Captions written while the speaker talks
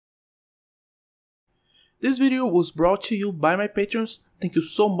This video was brought to you by my patrons. Thank you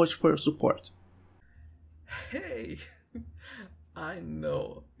so much for your support. Hey, I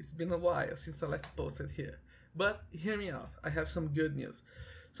know it's been a while since I last posted here, but hear me out. I have some good news.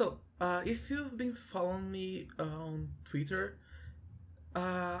 So, if you've been following me on Twitter,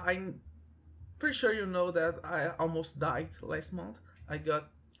 I'm pretty sure you know that I almost died last month. I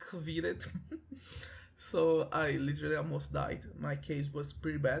got COVIDed, so I literally almost died. My case was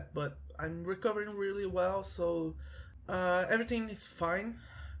pretty bad, but I'm recovering really well, so everything is fine.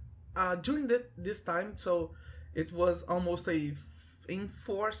 During this time, so it was almost a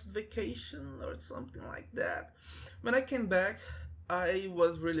enforced vacation or something like that. When I came back, I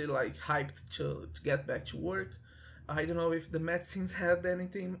was really like hyped to get back to work. I don't know if the medicines had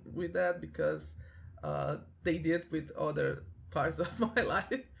anything with that because they did with other parts of my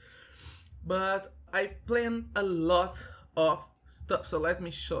life. But I planned a lot of stuff, so let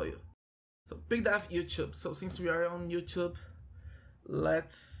me show you. So picked up YouTube. So since we are on YouTube,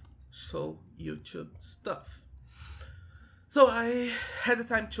 let's show YouTube stuff. So I had the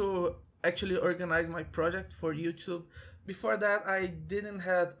time to actually organize my project for YouTube. Before that, I didn't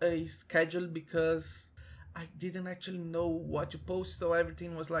have a schedule because I didn't actually know what to post. So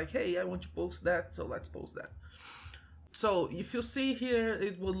everything was like, hey, I want to post that, so let's post that. So if you see here,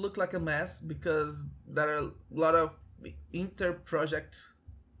 it will look like a mess because there are a lot of inter-project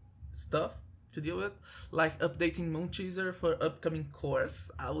stuff to deal with, like updating Mooncheeser for upcoming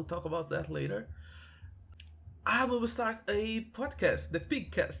course. I will talk about that later. I will start a podcast, the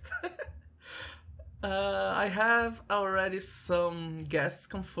Pigcast. I have already some guests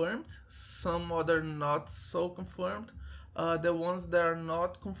confirmed, some other not so confirmed. The ones that are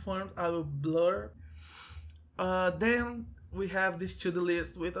not confirmed, I will blur. Then we have this to-do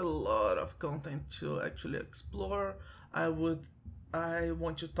list with a lot of content to actually explore. I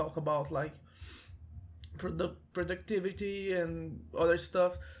want to talk about like productivity and other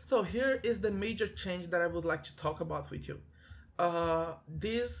stuff. So here is the major change that I would like to talk about with you.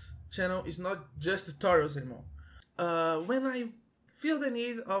 This channel is not just tutorials anymore. When I feel the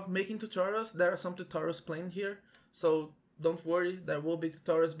need of making tutorials, there are some tutorials planned here. So don't worry, there will be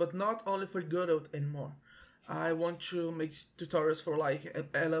tutorials, but not only for Godot anymore. I want to make tutorials for like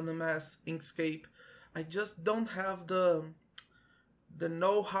LMS, Inkscape. I just don't have the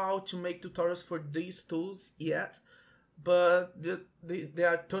know-how to make tutorials for these tools yet, but they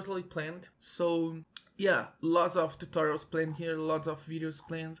are totally planned. So yeah, lots of tutorials planned here, lots of videos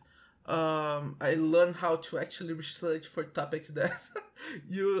planned. I learned how to actually research for topics that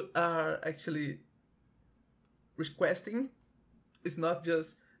you are actually requesting. It's not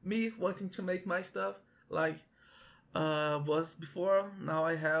just me wanting to make my stuff like was before. Now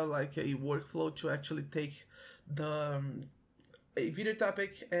I have like a workflow to actually take the a video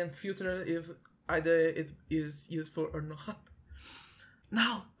topic and filter if either it is useful or not.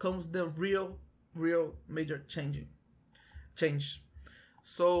 Now comes the real major change.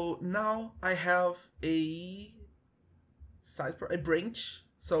 So now I have a a branch.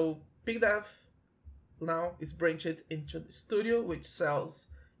 So PigDev now is branched into the studio, which sells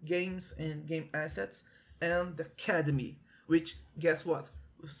games and game assets, and the academy, which guess what,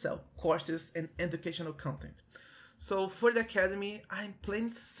 will sell courses and educational content. So for the academy, I'm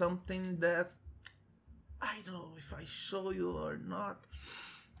planning something that I don't know if I show you or not,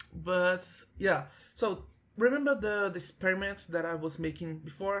 but yeah. So remember the experiments that I was making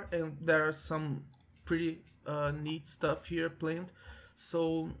before, and there are some pretty neat stuff here planned.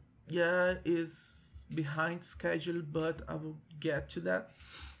 So yeah, it's behind schedule, but I will get to that.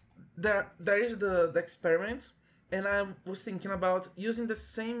 There is the experiments, and I was thinking about using the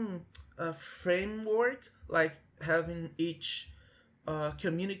same framework, like having each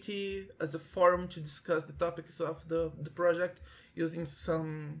community as a forum to discuss the topics of the project, using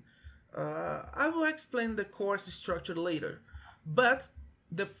some I will explain the course structure later, but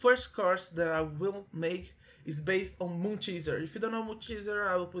the first course that I will make is based on Mooncheeser. If you don't know Mooncheeser,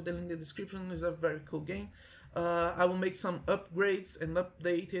 I will put the link in the description. It's a very cool game. I will make some upgrades and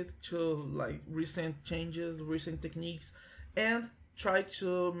update it to like recent changes, recent techniques, and try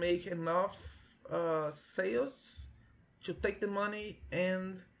to make enough sales to take the money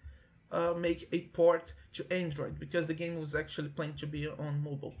and make a port to Android, because the game was actually planned to be on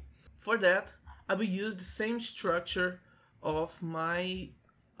mobile. For that, I will use the same structure of my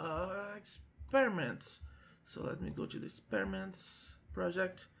experiments. So let me go to the experiments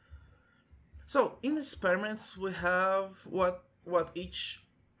project. So in the experiments, we have what each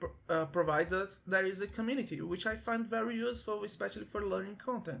provides us. There is a community, which I find very useful, especially for learning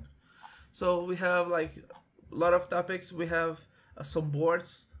content. So we have like a lot of topics. We have some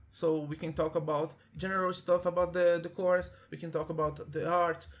boards, So we can talk about general stuff about the course, we can talk about the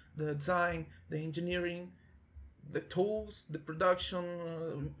art, the design, the engineering, the tools, the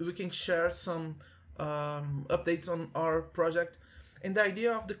production, we can share some updates on our project. And the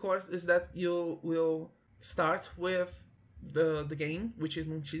idea of the course is that you will start with the game, which is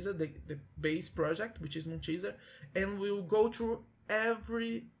Moonteaser, the base project, which is Moonteaser, and we'll go through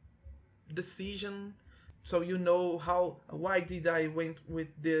every decision, so you know why did I went with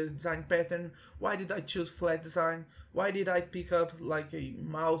the design pattern, why did I choose flat design, why did I pick up like a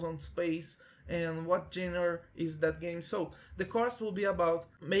mouse on space, and what genre is that game. So the course will be about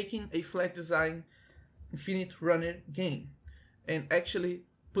making a flat design infinite runner game and actually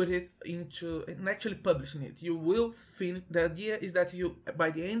put it into and actually publishing it. You will finish. The idea is that you, by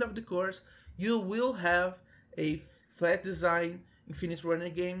the end of the course, you will have a flat design infinite runner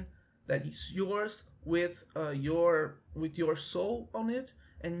game that is yours with your soul on it,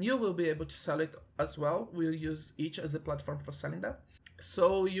 and you will be able to sell it as well. We'll use each as the platform for selling that,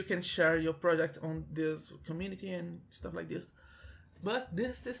 so you can share your project on this community and stuff like this. But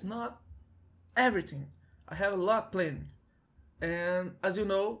this is not everything. I have a lot planned, and as you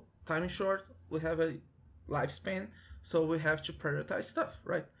know, time is short. We have a lifespan, so we have to prioritize stuff,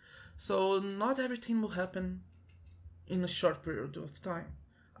 right? So not everything will happen in a short period of time.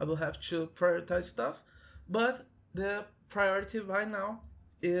 I will have to prioritize stuff, but the priority right now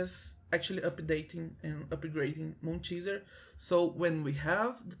is actually updating and upgrading Moonteaser. So when we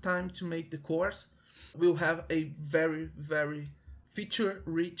have the time to make the course, we'll have a very, very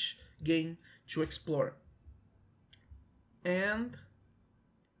feature-rich game to explore. And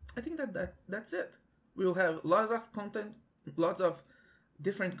I think that's it. We'll have lots of content, lots of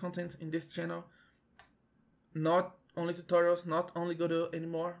different content in this channel. Not only tutorials, not only Godot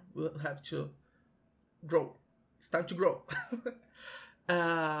anymore. We'll have to grow. It's time to grow.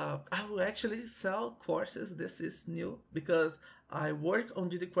 I will actually sell courses. This is new because I work on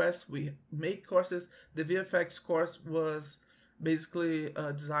GD Quest. We make courses. The VFX course was basically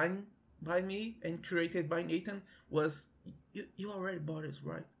designed by me and created by Nathan. You already bought it,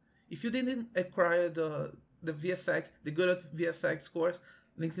 right? If you didn't acquire the VFX, the Godot VFX course,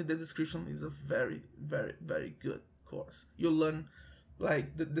 links in the description. Is a very, very, very good course. You'll learn like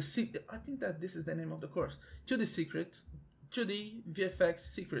I think that this is the name of the course. 2D secrets, 2D VFX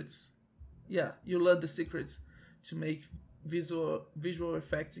secrets. Yeah, you learn the secrets to make visual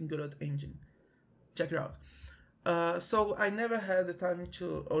effects in Godot engine. Check it out. So I never had the time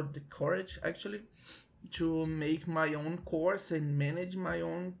or the courage actually, to make my own course and manage my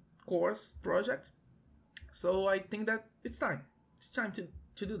own course project. So I think that it's time. It's time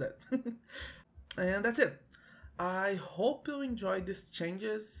to do that. And that's it. I hope you enjoyed these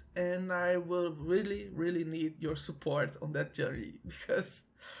changes, and I will really, really need your support on that journey because,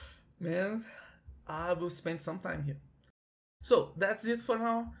 man, I will spend some time here. So that's it for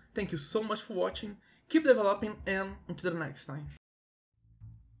now. Thank you so much for watching. Keep developing, and until the next time.